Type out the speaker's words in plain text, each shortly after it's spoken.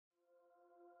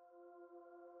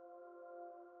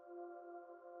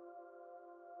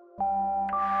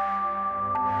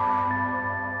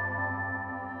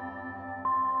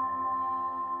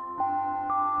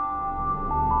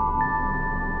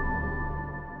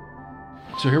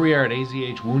So here we are at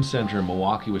AZH Wound Center in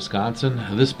Milwaukee, Wisconsin.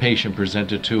 This patient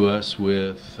presented to us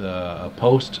with a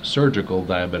post-surgical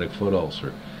diabetic foot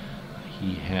ulcer.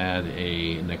 He had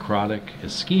a necrotic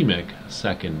ischemic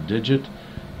second digit.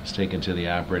 He's taken to the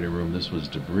operating room. This was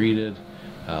debrided,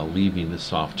 leaving this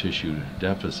soft tissue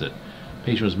deficit. The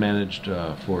patient was managed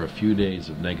for a few days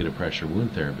of negative pressure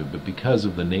wound therapy, but because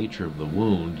of the nature of the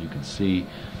wound, you can see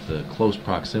the close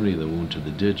proximity of the wound to the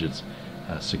digits.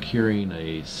 Securing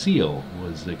a seal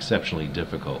was exceptionally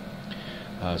difficult.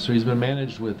 So he's been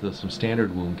managed with some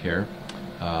standard wound care.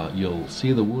 You'll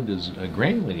see the wound is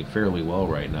granulating fairly well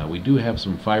right now. We do have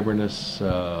some fibrinous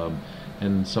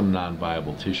and some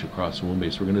non-viable tissue across the wound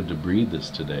base. We're going to debride this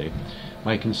today.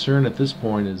 My concern at this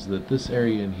point is that this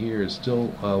area in here is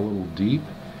still a little deep,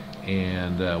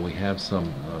 and we have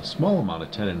some small amount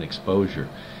of tendon exposure.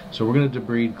 So we're going to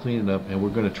debride, clean it up, and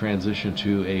we're going to transition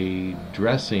to a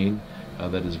dressing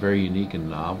that is very unique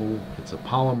and novel. It's a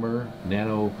polymer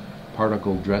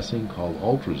nanoparticle dressing called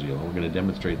Altrazeal, and we're going to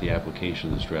demonstrate the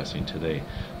application of this dressing today.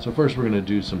 So first we're going to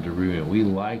do some debridement. We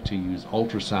like to use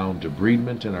ultrasound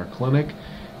debridement in our clinic,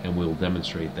 and we'll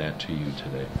demonstrate that to you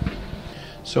today.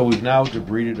 So we've now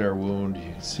debrided our wound.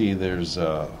 You can see there's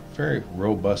a very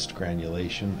robust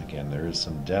granulation. Again, there is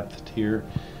some depth here.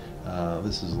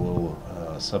 This is a little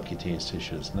subcutaneous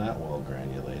tissue. It's not well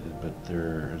granulated, but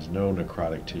there is no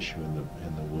necrotic tissue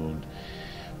in the wound.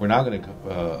 We're now going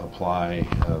to apply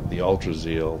the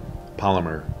Altrazeal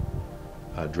polymer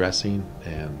dressing,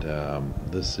 and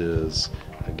this is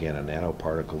again a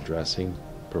nanoparticle dressing.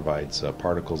 Provides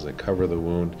particles that cover the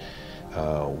wound.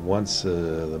 Once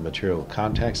the material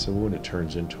contacts the wound, it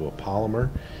turns into a polymer,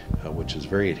 which is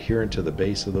very adherent to the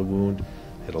base of the wound.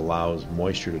 It allows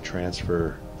moisture to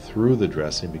transfer through the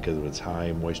dressing because of its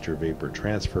high moisture vapor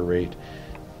transfer rate.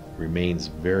 Remains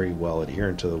very well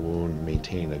adherent to the wound,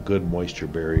 maintain a good moisture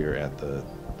barrier at the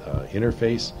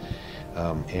interface,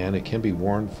 and it can be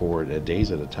worn for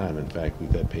days at a time. In fact,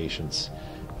 we've had patients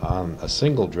on a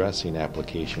single dressing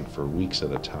application for weeks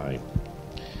at a time.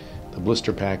 The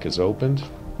blister pack is opened,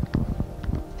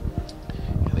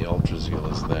 and the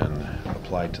Altrazeal is then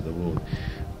applied to the wound.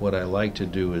 What I like to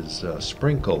do is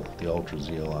sprinkle the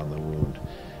Altrazeal on the wound,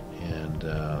 and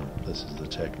this is the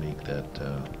technique that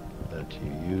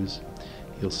you use.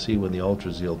 You'll see when the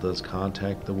Altrazeal does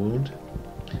contact the wound,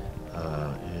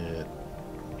 it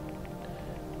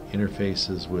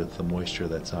interfaces with the moisture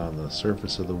that's on the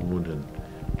surface of the wound and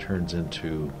turns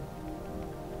into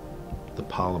the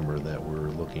polymer that we're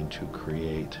looking to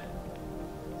create.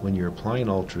 When you're applying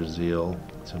Altrazeal,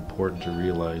 it's important to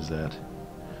realize that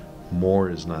more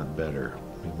is not better.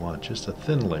 We want just a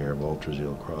thin layer of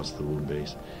Altrazeal across the wound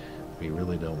base. We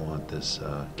really don't want this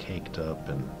caked up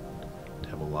and to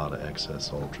have a lot of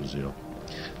excess Altrazeal.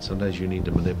 Sometimes you need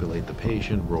to manipulate the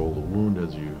patient, roll the wound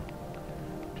as you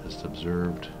just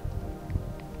observed.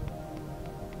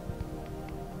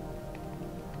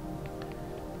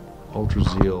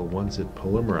 Altrazeal, once it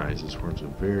polymerizes, forms a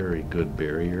very good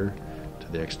barrier to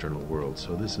the external world.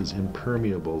 So this is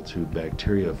impermeable to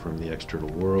bacteria from the external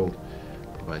world,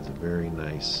 provides a very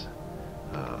nice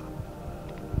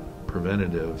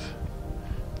preventative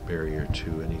barrier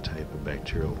to any type of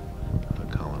bacterial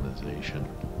colonization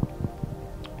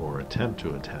or attempt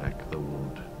to attack the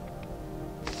wound.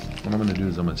 What I'm going to do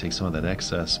is I'm going to take some of that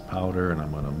excess powder and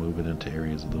I'm going to move it into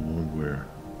areas of the wound where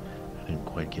I didn't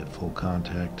quite get full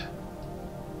contact.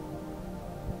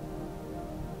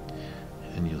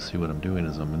 And you'll see what I'm doing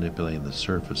is I'm manipulating the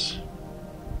surface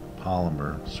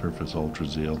polymer, surface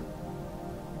Altrazeal.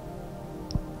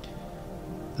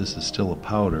 This is still a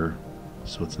powder,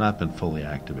 so it's not been fully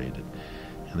activated.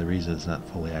 And the reason it's not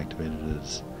fully activated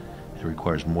is it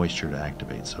requires moisture to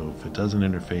activate. So if it doesn't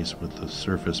interface with the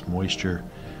surface moisture,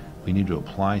 we need to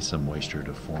apply some moisture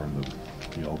to form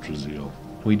the Altrazeal.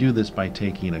 We do this by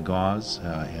taking a gauze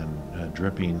and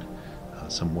dripping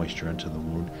some moisture into the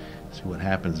wound. See what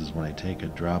happens is when I take a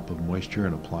drop of moisture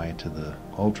and apply it to the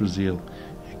Altrazeal,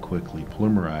 it quickly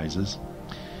polymerizes.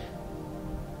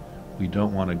 We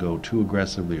don't want to go too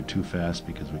aggressively or too fast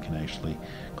because we can actually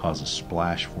cause a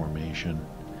splash formation,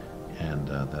 and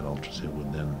that Altrazeal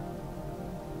would then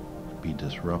be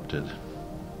disrupted.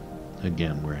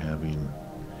 Again, we're having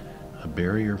a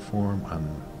barrier form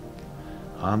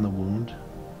on the wound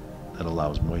that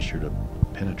allows moisture to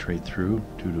penetrate through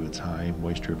due to its high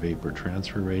moisture vapor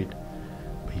transfer rate,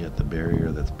 but yet the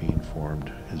barrier that's being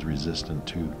formed is resistant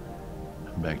to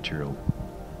bacterial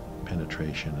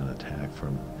penetration and attack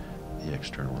from the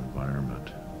external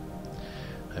environment.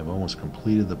 I've almost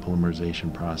completed the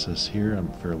polymerization process here.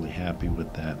 I'm fairly happy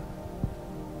with that.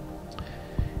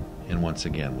 And once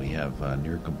again, we have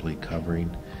near complete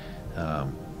covering.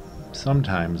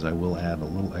 Sometimes I will add a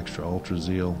little extra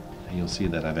Altrazeal. You'll see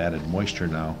that I've added moisture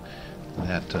now.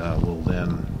 That will then,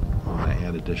 when I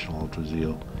add additional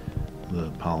Altrazeal, the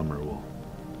polymer will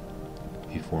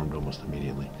be formed almost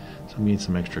immediately. So I need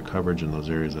some extra coverage in those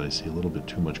areas that I see a little bit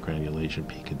too much granulation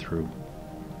peeking through.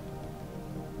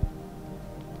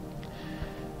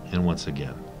 And once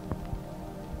again,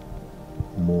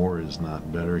 more is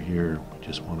not better here. We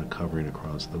just want to cover it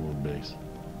across the wound base.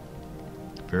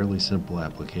 Fairly simple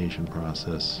application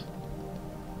process.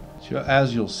 So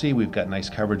as you'll see, we've got nice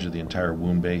coverage of the entire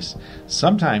wound base.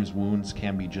 Sometimes wounds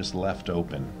can be just left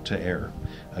open to air.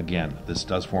 Again, this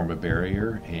does form a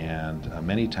barrier, and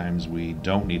many times we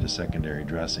don't need a secondary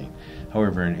dressing.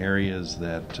 However, in areas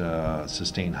that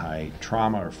sustain high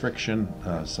trauma or friction,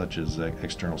 such as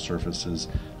external surfaces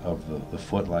of the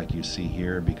foot, like you see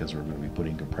here, because we're going to be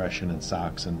putting compression and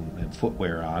socks and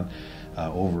footwear on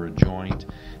over a joint,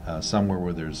 somewhere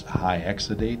where there's high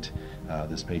exudate,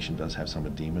 this patient does have some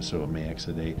edema, so it may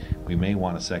exudate. We may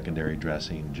want a secondary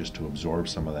dressing just to absorb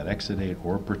some of that exudate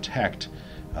or protect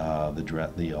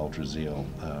the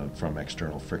Altrazeal from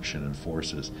external friction and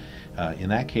forces. In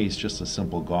that case, just a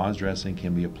simple gauze dressing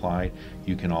can be applied.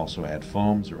 You can also add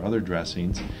foams or other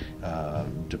dressings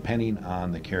depending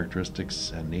on the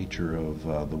characteristics and nature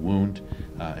of the wound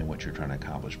and what you're trying to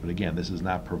accomplish. But again, this is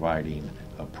not providing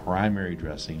a primary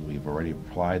dressing. We've already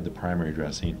applied the primary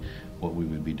dressing. What we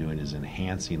would be doing is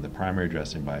enhancing the primary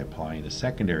dressing by applying a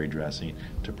secondary dressing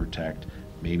to protect,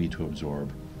 maybe to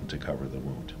absorb, and to cover the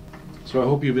wound. So I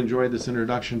hope you've enjoyed this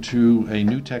introduction to a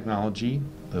new technology,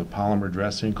 the polymer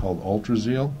dressing called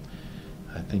Altrazeal.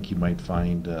 I think you might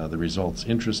find the results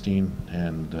interesting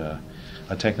and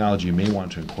a technology you may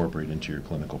want to incorporate into your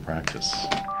clinical practice.